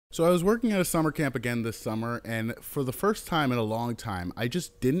So I was working at a summer camp again this summer, and for the first time in a long time, I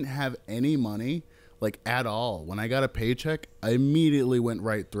just didn't have any money, like at all. When I got a paycheck, I immediately went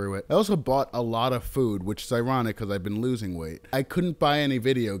right through it. I also bought a lot of food, which is ironic because I've been losing weight. I couldn't buy any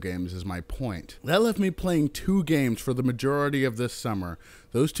video games is my point. That left me playing two games for the majority of this summer.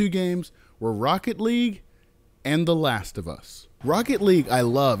 Those two games were Rocket League and The Last of Us. Rocket League I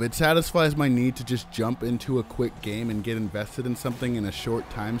love. It satisfies my need to just jump into a quick game and get invested in something in a short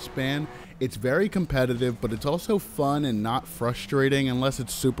time span. It's very competitive, but it's also fun and not frustrating unless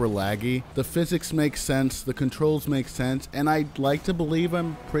it's super laggy. The physics make sense, the controls make sense, and I'd like to believe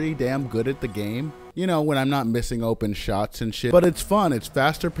I'm pretty damn good at the game. You know, when I'm not missing open shots and shit. But it's fun. It's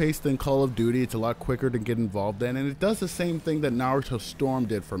faster paced than Call of Duty. It's a lot quicker to get involved in. And it does the same thing that Naruto Storm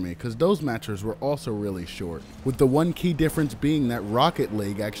did for me, because those matches were also really short. With the one key difference being that Rocket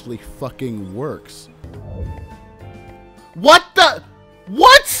League actually fucking works. What the?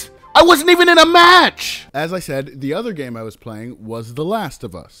 What? I wasn't even in a match! As I said, the other game I was playing was The Last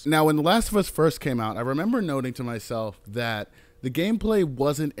of Us. Now, when The Last of Us first came out, I remember noting to myself that the gameplay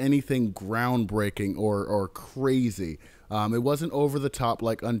wasn't anything groundbreaking or crazy. It wasn't over the top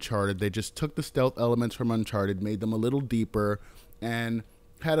like Uncharted. They just took the stealth elements from Uncharted, made them a little deeper, and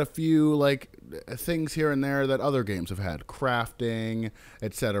had a few like things here and there that other games have had. Crafting,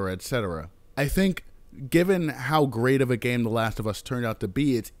 etc., etc. I think given how great of a game The Last of Us turned out to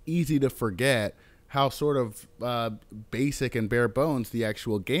be, it's easy to forget how sort of basic and bare bones the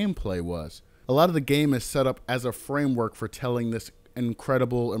actual gameplay was. A lot of the game is set up as a framework for telling this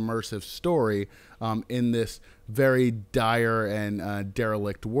incredible immersive story in this very dire and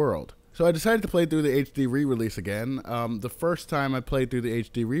derelict world. So I decided to play through the HD re-release again. The first time I played through the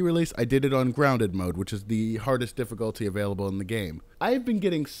HD re-release, I did it on grounded mode, which is the hardest difficulty available in the game. I have been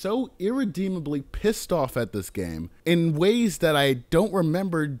getting so irredeemably pissed off at this game in ways that I don't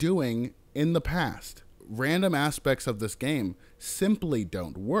remember doing in the past. Random aspects of this game simply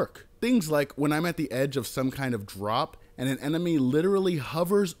don't work. Things like when I'm at the edge of some kind of drop and an enemy literally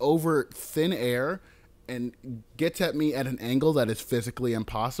hovers over thin air and gets at me at an angle that is physically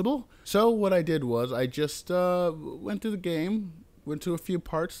impossible. So what I did was I just went through the game, went to a few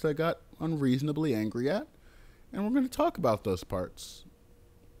parts that I got unreasonably angry at, and we're going to talk about those parts.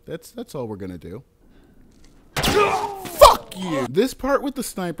 That's all we're going to do. Fuck you! This part with the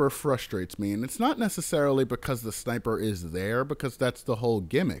sniper frustrates me, and it's not necessarily because the sniper is there, because that's the whole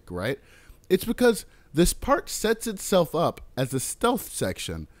gimmick, right? It's because this part sets itself up as a stealth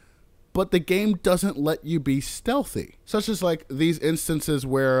section, but the game doesn't let you be stealthy. Such as like these instances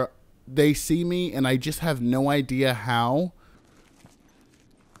where they see me and I just have no idea how.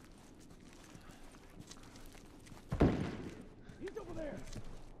 He's over there.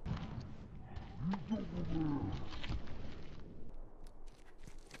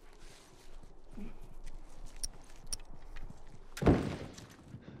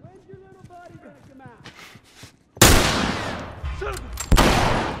 When's your little buddy gonna come out?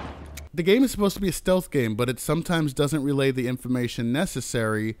 The game is supposed to be a stealth game, but it sometimes doesn't relay the information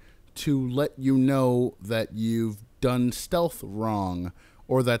necessary to let you know that you've done stealth wrong,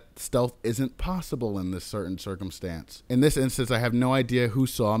 or that stealth isn't possible in this certain circumstance. In this instance, I have no idea who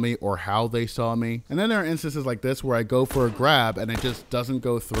saw me or how they saw me. And then there are instances like this where I go for a grab and it just doesn't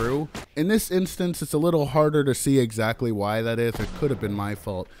go through. In this instance, it's a little harder to see exactly why that is. It could have been my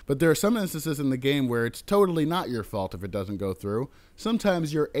fault. But there are some instances in the game where it's totally not your fault if it doesn't go through.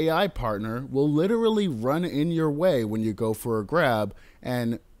 Sometimes your AI partner will literally run in your way when you go for a grab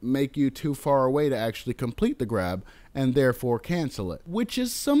and make you too far away to actually complete the grab and therefore cancel it, which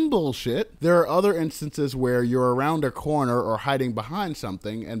is some bullshit. There are other instances where you're around a corner or hiding behind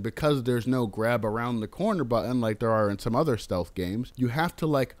something, and because there's no grab around the corner button like there are in some other stealth games, you have to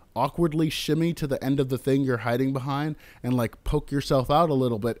like awkwardly shimmy to the end of the thing you're hiding behind and like poke yourself out a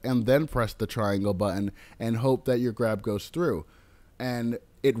little bit and then press the triangle button and hope that your grab goes through. And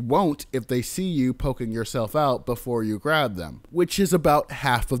it won't if they see you poking yourself out before you grab them, which is about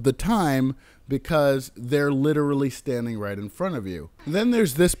half of the time because they're literally standing right in front of you. Then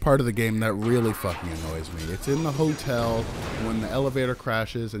there's this part of the game that really fucking annoys me. It's in the hotel when the elevator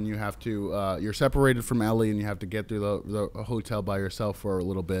crashes and you have to, you're separated from Ellie and you have to get through the hotel by yourself for a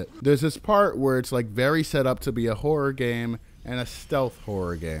little bit. There's this part where it's like very set up to be a horror game and a stealth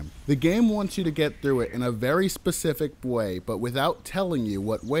horror game. The game wants you to get through it in a very specific way, but without telling you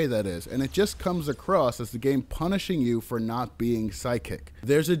what way that is, and it just comes across as the game punishing you for not being psychic.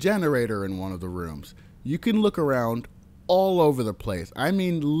 There's a generator in one of the rooms. You can look around all over the place. I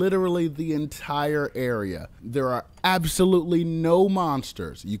mean literally the entire area. There are absolutely no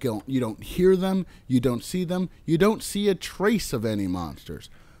monsters. You don't hear them, you don't see them, you don't see a trace of any monsters.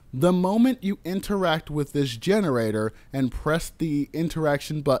 The moment you interact with this generator and press the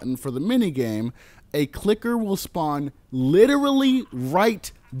interaction button for the minigame, a clicker will spawn literally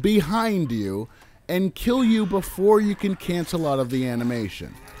right behind you and kill you before you can cancel out of the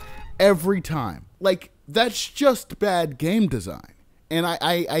animation. Every time. Like, that's just bad game design. And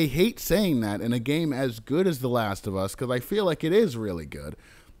I hate saying that in a game as good as The Last of Us, because I feel like it is really good.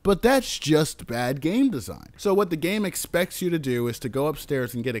 But that's just bad game design. So what the game expects you to do is to go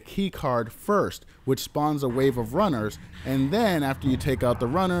upstairs and get a key card first, which spawns a wave of runners, and then after you take out the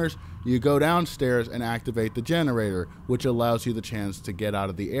runners, you go downstairs and activate the generator, which allows you the chance to get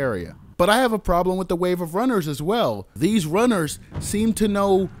out of the area. But I have a problem with the wave of runners as well. These runners seem to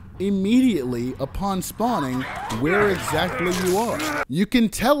know immediately upon spawning where exactly you are. You can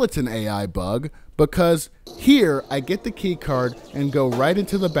tell it's an AI bug because here I get the key card and go right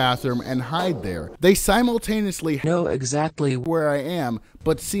into the bathroom and hide there. They simultaneously know exactly where I am,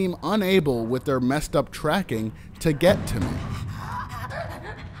 but seem unable with their messed up tracking to get to me.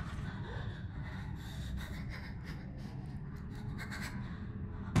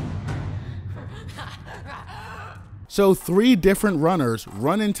 So 3 different runners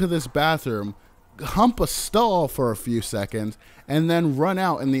run into this bathroom, hump a stall for a few seconds, and then run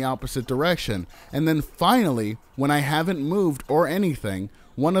out in the opposite direction. And then finally, when I haven't moved or anything,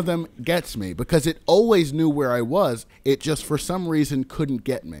 one of them gets me because it always knew where I was. It just for some reason couldn't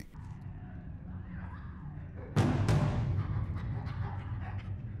get me.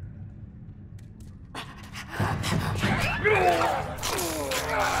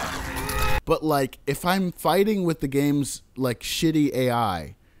 But like, if I'm fighting with the game's like shitty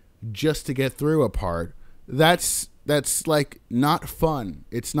AI just to get through a part, that's like not fun.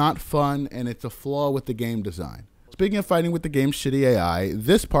 It's not fun, and it's a flaw with the game design. Speaking of fighting with the game's shitty AI,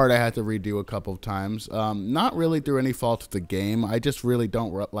 this part I had to redo a couple of times. Not really through any fault of the game. I just really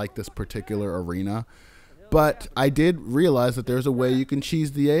don't like this particular arena. But I did realize that there's a way you can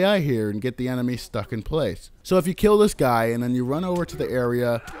cheese the AI here and get the enemy stuck in place. So if you kill this guy and then you run over to the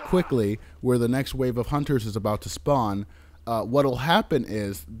area quickly where the next wave of hunters is about to spawn, what'll happen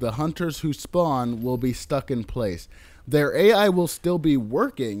is the hunters who spawn will be stuck in place. Their AI will still be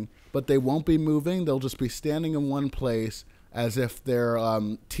working, but they won't be moving. They'll just be standing in one place as if they're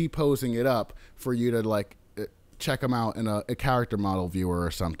T-posing it up for you to like check them out in a character model viewer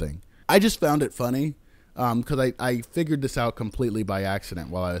or something. I just found it funny. Because I figured this out completely by accident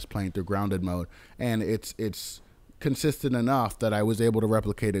while I was playing through grounded mode, and it's consistent enough that I was able to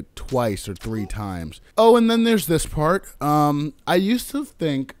replicate it twice or 3 times. Oh, and then there's this part. I used to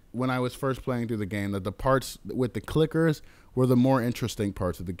think when I was first playing through the game that the parts with the clickers were the more interesting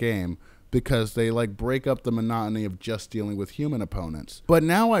parts of the game because they like break up the monotony of just dealing with human opponents. But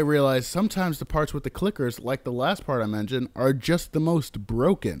now I realize sometimes the parts with the clickers, like the last part I mentioned, are just the most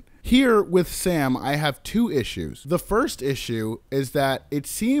broken. Here with Sam, I have 2 issues. The first issue is that it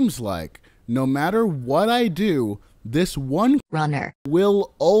seems like no matter what I do, this one runner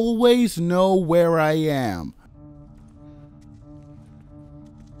will always know where I am.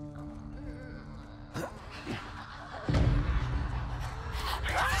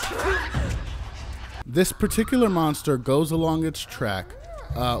 This particular monster goes along its track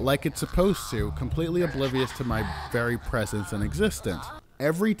like it's supposed to, completely oblivious to my very presence and existence.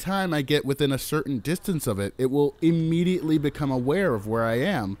 Every time I get within a certain distance of it, it will immediately become aware of where I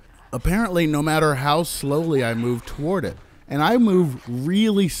am. Apparently, no matter how slowly I move toward it. And I move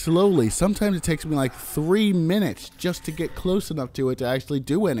really slowly. Sometimes it takes me like 3 minutes just to get close enough to it to actually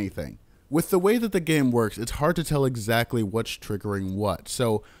do anything. With the way that the game works, it's hard to tell exactly what's triggering what.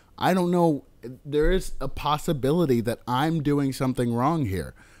 So I don't know. There is a possibility that I'm doing something wrong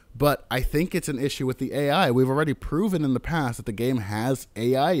here. But I think it's an issue with the AI. We've already proven in the past that the game has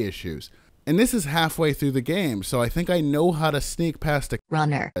AI issues. And this is halfway through the game, so I think I know how to sneak past a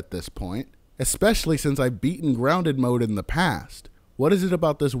runner at this point, especially since I've beaten grounded mode in the past. What is it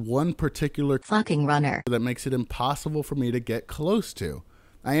about this one particular fucking runner that makes it impossible for me to get close to?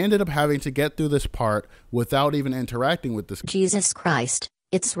 I ended up having to get through this part without even interacting with this Jesus Christ,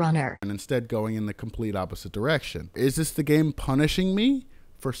 it's runner. And instead going in the complete opposite direction. Is this the game punishing me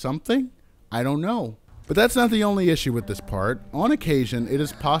for something? I don't know. But that's not the only issue with this part. On occasion, it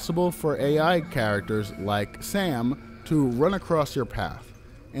is possible for AI characters like Sam to run across your path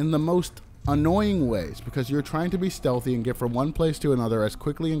in the most annoying ways because you're trying to be stealthy and get from one place to another as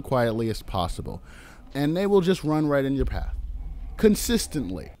quickly and quietly as possible. And they will just run right in your path.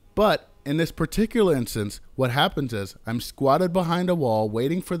 Consistently. But in this particular instance, what happens is I'm squatted behind a wall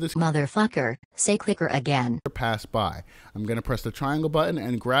waiting for this motherfucker, say clicker again, to pass by. I'm going to press the triangle button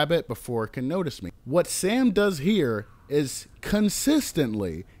and grab it before it can notice me. What Sam does here is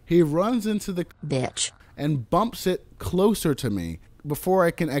consistently he runs into the Bitch. and bumps it closer to me before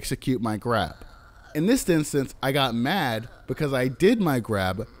I can execute my grab. In this instance, I got mad because I did my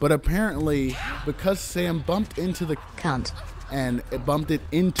grab, but apparently because Sam bumped into the Cunt. and it bumped it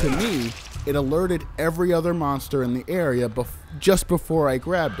into me, it alerted every other monster in the area just before I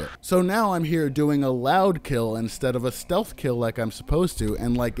grabbed it. So now I'm here doing a loud kill instead of a stealth kill like I'm supposed to,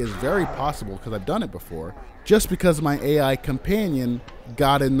 and like is very possible because I've done it before, just because my AI companion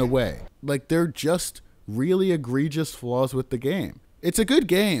got in the way. Like, they're just really egregious flaws with the game. It's a good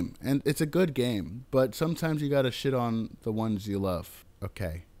game, but sometimes you gotta shit on the ones you love.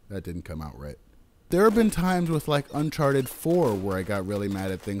 Okay, that didn't come out right. There have been times with like Uncharted 4 where I got really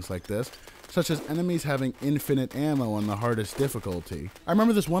mad at things like this, such as enemies having infinite ammo on the hardest difficulty. I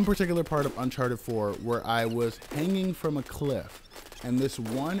remember this one particular part of Uncharted 4 where I was hanging from a cliff, and this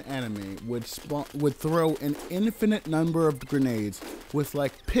one enemy would throw an infinite number of grenades with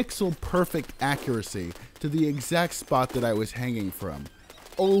like pixel perfect accuracy to the exact spot that I was hanging from,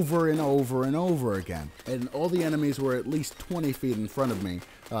 over and over and over again. And all the enemies were at least 20 feet in front of me,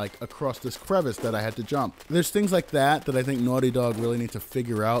 like across this crevice that I had to jump. There's things like that that I think Naughty Dog really needs to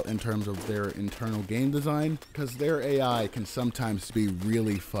figure out in terms of their internal game design, because their AI can sometimes be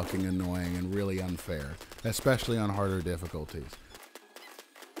really fucking annoying and really unfair, especially on harder difficulties.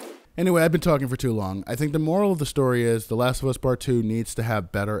 Anyway, I've been talking for too long. I think the moral of the story is The Last of Us Part 2 needs to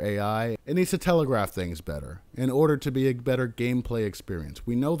have better AI. It needs to telegraph things better in order to be a better gameplay experience.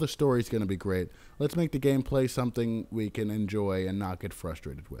 We know the story's going to be great. Let's make the gameplay something we can enjoy and not get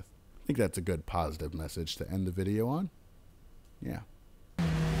frustrated with. I think that's a good positive message to end the video on. Yeah.